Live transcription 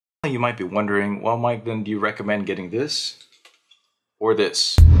You might be wondering, well, Mike, then do you recommend getting this or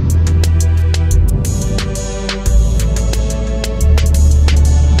this?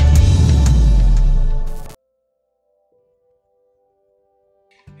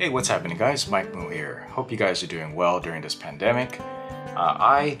 Hey, what's happening, guys? Mike Moo here. Hope you guys are doing well during this pandemic.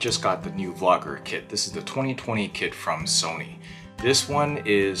 I just got the new vlogger kit. This is the 2020 kit from Sony. This one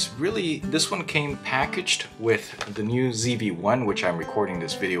came packaged with the new ZV-1, which I'm recording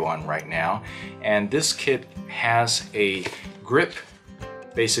this video on right now. And this kit has a grip,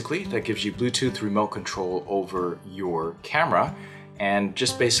 basically, that gives you Bluetooth remote control over your camera and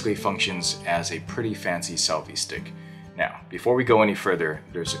just basically functions as a pretty fancy selfie stick. Now, before we go any further,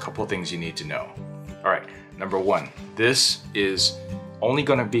 there's a couple things you need to know. All right, number one, this is only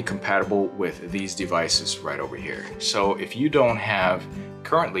going to be compatible with these devices right over here. So if you don't have,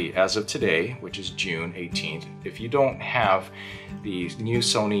 currently as of today, which is June 18th, if you don't have the new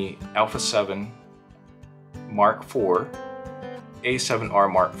Sony Alpha 7 Mark IV,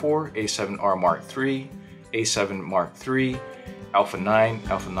 A7R Mark IV, A7R Mark III, A7 Mark III, Alpha 9,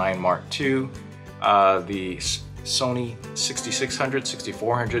 Alpha 9 Mark II, the Sony 6600,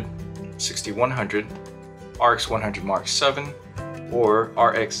 6400, 6100, RX 100 Mark 7, or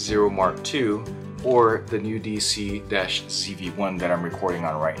RX0 Mark II, or the new DC-ZV-1 that I'm recording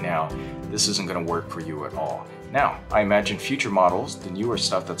on right now, this isn't going to work for you at all. Now, I imagine future models, the newer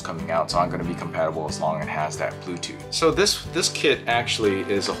stuff that's coming out, is not going to be compatible as long as it has that Bluetooth. So this kit actually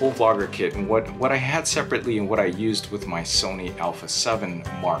is a whole vlogger kit, and what I had separately and what I used with my Sony Alpha 7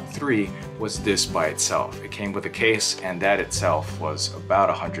 Mark III was this by itself. It came with a case, and that itself was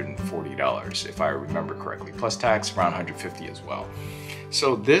about $140 if I remember correctly, plus tax around $150 as well.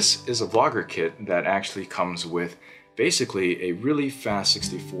 So this is a vlogger kit that actually comes with basically a really fast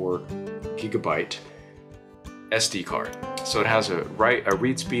 64 gigabyte SD card. So it has a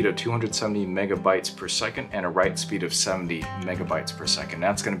read speed of 270 megabytes per second and a write speed of 70 megabytes per second.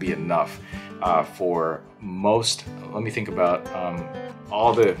 That's going to be enough for most, let me think about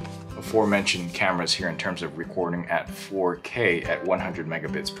all the aforementioned cameras here in terms of recording at 4K at 100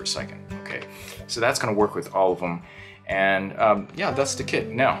 megabits per second. Okay, so that's going to work with all of them. And yeah, that's the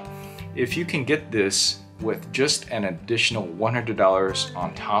kit. Now, if you can get this with just an additional $100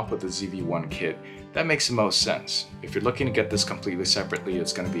 on top of the ZV-1 kit, that makes the most sense. If you're looking to get this completely separately,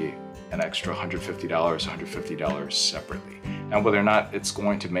 it's going to be an extra $150 separately. Now, whether or not it's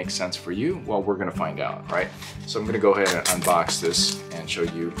going to make sense for you, well, we're going to find out, right? So I'm going to go ahead and unbox this and show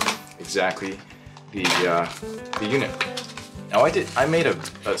you exactly the unit. Now, I made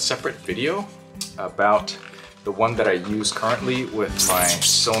a separate video about the one that I use currently with my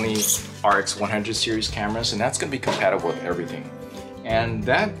Sony RX 100 series cameras, and that's going to be compatible with everything. And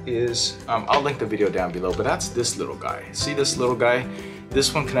that is, I'll link the video down below, but that's this little guy. See this little guy?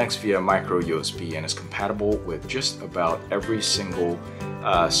 This one connects via micro USB and is compatible with just about every single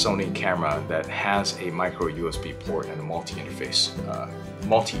Sony camera that has a micro USB port and a multi-interface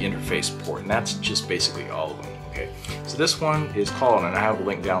port, and that's just basically all of them. Okay, so this one is called, and I have a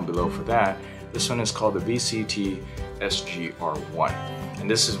link down below for that. This one is called the VCT SGR1, and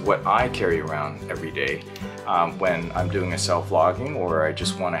this is what I carry around every day when I'm doing a self-vlogging, or I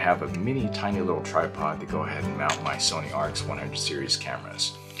just want to have a mini tiny little tripod to go ahead and mount my Sony RX 100 series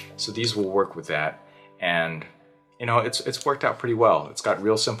cameras. So these will work with that, and you know, it's worked out pretty well. It's got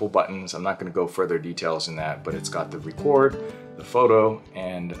real simple buttons. I'm not going to go further details in that, but it's got the record, the photo,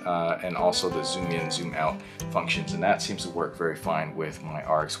 and also the zoom in, zoom out functions, and that seems to work very fine with my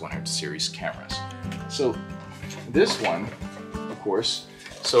RX 100 series cameras. So this one, of course,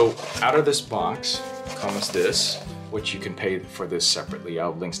 so out of this box comes this, which you can pay for this separately.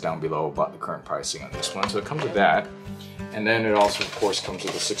 I'll have links down below about the current pricing on this one. So it comes with that, and then it also, of course, comes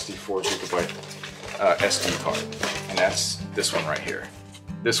with a 64 gigabyte SD card, and that's this one right here,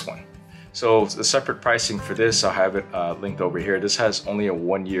 this one. So the separate pricing for this, I'll have it linked over here. This has only a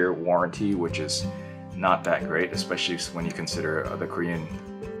 1-year warranty, which is not that great, especially when you consider the Korean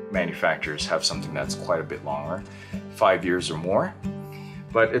manufacturers have something that's quite a bit longer, 5 years or more.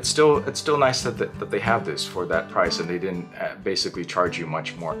 But it's still nice that they have this for that price, and they didn't basically charge you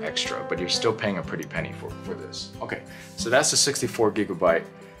much more extra, but you're still paying a pretty penny for this. Okay, so that's the 64 gigabyte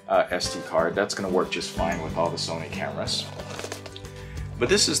SD card. That's going to work just fine with all the Sony cameras. But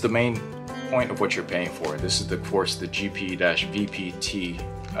this is the main point of what you're paying for. This is, of course, the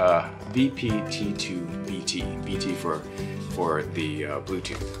VPT2BT, BT for the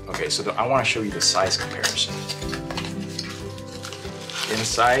Bluetooth. Okay, so I want to show you the size comparison.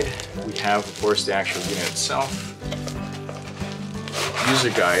 Inside, we have, of course, the actual unit itself,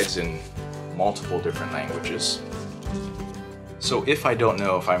 user guides in multiple different languages, So if I don't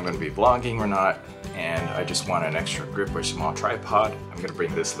know if I'm going to be vlogging or not, and I just want an extra grip or small tripod, I'm going to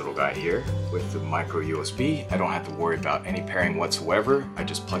bring this little guy here with the micro USB. I don't have to worry about any pairing whatsoever. I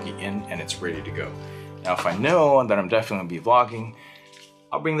just plug it in and it's ready to go. Now if I know that I'm definitely going to be vlogging,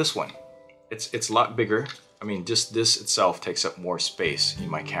 I'll bring this one. It's a lot bigger. I mean, just this itself takes up more space in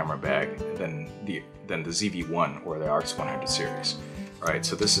my camera bag than the ZV-1 or the RX100 series. All right,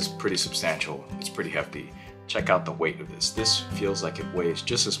 so this is pretty substantial. It's pretty hefty. Check out the weight of this. This feels like it weighs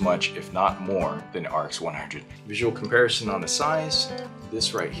just as much, if not more, than the RX100. Visual comparison on the size.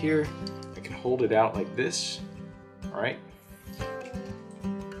 This right here, I can hold it out like this. All right.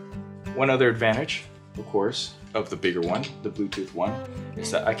 One other advantage, of course, of the bigger one, the Bluetooth one, is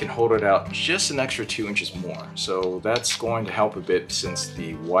that I can hold it out just an extra 2 inches more. So that's going to help a bit, since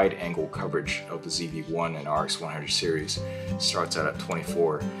the wide angle coverage of the ZV-1 and RX100 series starts out at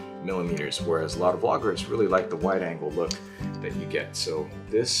 24 millimeters, whereas a lot of vloggers really like the wide angle look that you get. So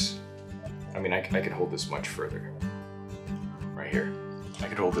this, I mean, I can hold this much further. Right here. I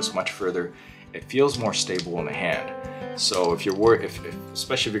can hold this much further. It feels more stable in the hand. So if you're worried,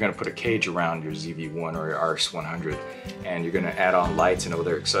 especially if you're going to put a cage around your ZV-1 or your RX100 and you're going to add on lights and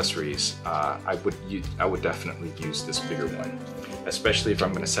other accessories, I would definitely use this bigger one, especially if I'm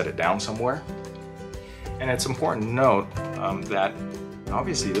going to set it down somewhere. And it's important to note that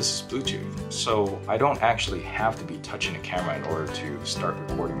obviously this is Bluetooth, so I don't actually have to be touching the camera in order to start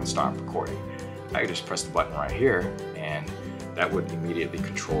recording and stop recording. I can just press the button right here and that would immediately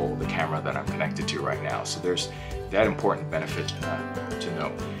control the camera that I'm connected to right now. So there's that important benefit to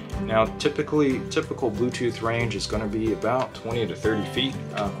know. Now typical Bluetooth range is going to be about 20 to 30 feet.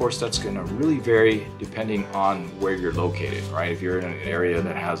 Of course that's going to really vary depending on where you're located, right? If you're in an area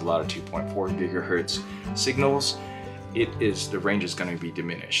that has a lot of 2.4 gigahertz signals, the range is going to be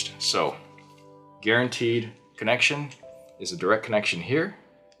diminished. So guaranteed connection is a direct connection here,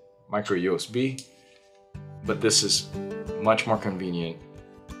 micro USB, but this is much more convenient,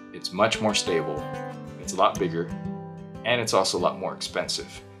 it's much more stable, it's a lot bigger, and it's also a lot more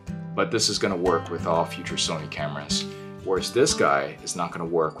expensive. But this is going to work with all future Sony cameras, whereas this guy is not going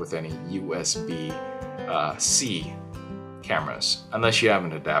to work with any USB-C cameras unless you have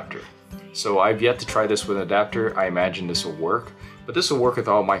an adapter. So I've yet to try this with an adapter. I imagine this will work, but this will work with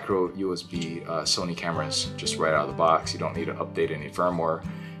all micro USB Sony cameras just right out of the box. You don't need to update any firmware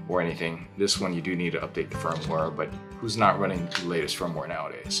or anything. This one you do need to update the firmware, but who's not running the latest firmware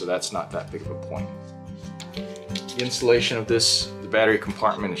nowadays? So that's not that big of a point. The installation of this, the battery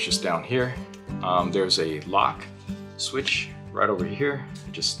compartment is just down here. There's a lock switch right over here.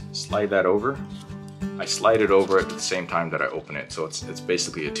 Just slide that over. I slide it over at the same time that I open it, so it's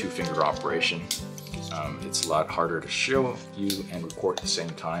basically a two-finger operation. It's a lot harder to show you and record at the same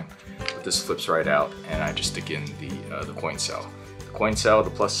time, but this flips right out and I just stick in the coin cell. The coin cell, the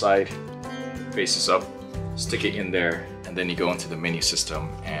plus side, faces up, stick it in there, and then you go into the menu system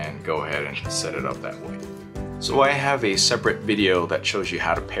and go ahead and set it up that way. So I have a separate video that shows you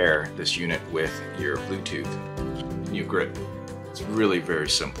how to pair this unit with your Bluetooth new grip. It's really very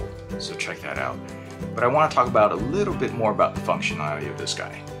simple, so check that out. But I want to talk about a little bit more about the functionality of this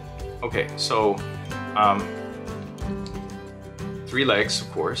guy. Okay, so 3 legs,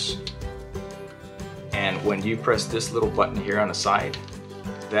 of course, and when you press this little button here on the side,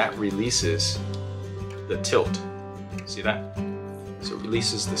 that releases the tilt. See that? So it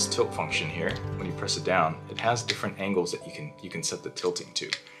releases this tilt function here. When you press it down, it has different angles that you can set the tilting to.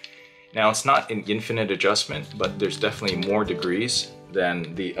 Now it's not an infinite adjustment, but there's definitely more degrees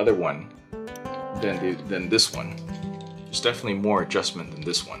than the other one, than this one. There's definitely more adjustment than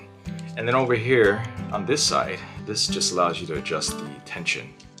this one. And then over here on this side, this just allows you to adjust the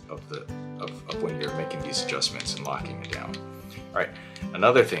tension of when you're making these adjustments and locking it down. All right,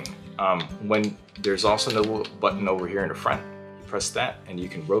 another thing, when there's also a little button over here in the front, you press that and you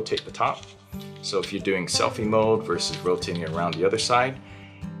can rotate the top. So if you're doing selfie mode versus rotating it around the other side,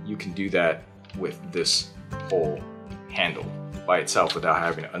 you can do that with this whole handle by itself without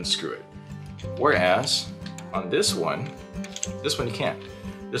having to unscrew it. Whereas on this one you can't.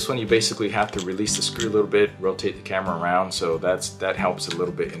 This one you basically have to release the screw a little bit, rotate the camera around, so that helps a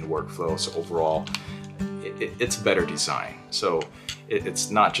little bit in the workflow. So overall, it's a better design. So it's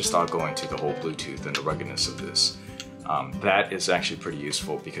not just all going to the whole Bluetooth and the ruggedness of this. That is actually pretty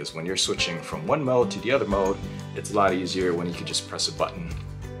useful because when you're switching from one mode to the other mode, it's a lot easier when you can just press a button.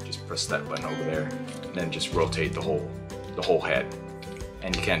 Just press that button over there and then just rotate the whole head.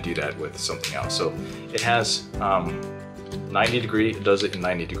 And you can't do that with something else. So it has 90-degree, it does it in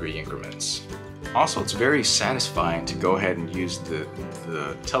 90-degree increments. Also, it's very satisfying to go ahead and use the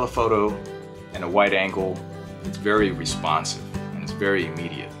telephoto and a wide angle. It's very responsive. and it's very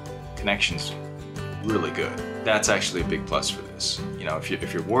immediate. Connection's really good. That's actually a big plus for this. You know, if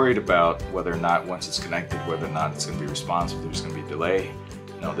you're worried about whether or not once it's connected, whether or not it's going to be responsive, there's going to be delay,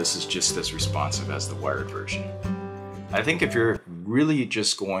 no, this is just as responsive as the wired version. I think if you're really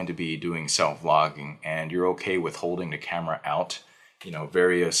just going to be doing self-vlogging and you're okay with holding the camera out, you know,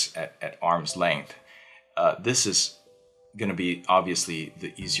 various at arm's length, this is going to be obviously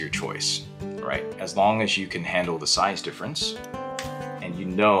the easier choice, right? As long as you can handle the size difference and you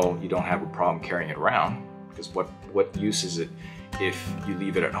know you don't have a problem carrying it around, because what use is it if you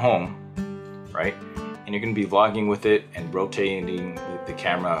leave it at home, right? And you're going to be vlogging with it and rotating the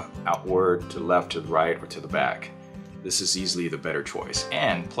camera outward, to the left, to the right, or to the back. This is easily the better choice.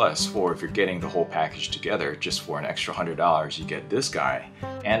 And plus, if you're getting the whole package together, just for an extra $100, you get this guy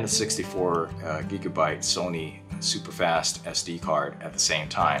and the 64 gigabyte Sony super fast SD card at the same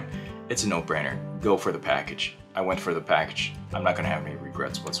time. It's a no-brainer. Go for the package. I went for the package. I'm not going to have any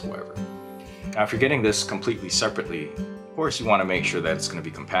regrets whatsoever. Now, if you're getting this completely separately, of course you want to make sure that it's going to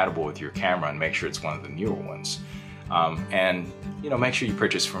be compatible with your camera and make sure it's one of the newer ones. And you know, make sure you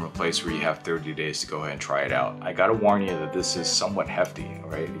purchase from a place where you have 30 days to go ahead and try it out. I gotta warn you that this is somewhat hefty, all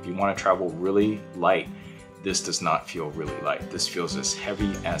right? If you want to travel really light, this does not feel really light. This feels as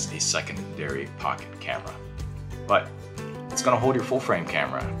heavy as a secondary pocket camera. But it's gonna hold your full frame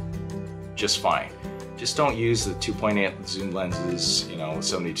camera just fine. Just don't use the 2.8 zoom lenses, you know,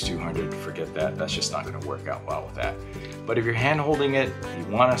 70-200, forget that. That's just not gonna work out well with that. But if you're hand holding it, you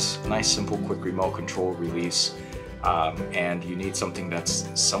want a nice, simple, quick remote control release, and you need something that's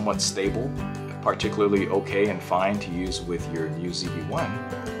somewhat stable, particularly okay and fine to use with your new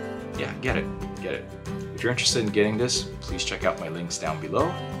ZV-1, yeah, get it. If you're interested in getting this, please check out my links down below.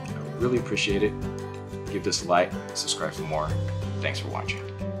 I really appreciate it. Give this a like, subscribe for more. Thanks for watching.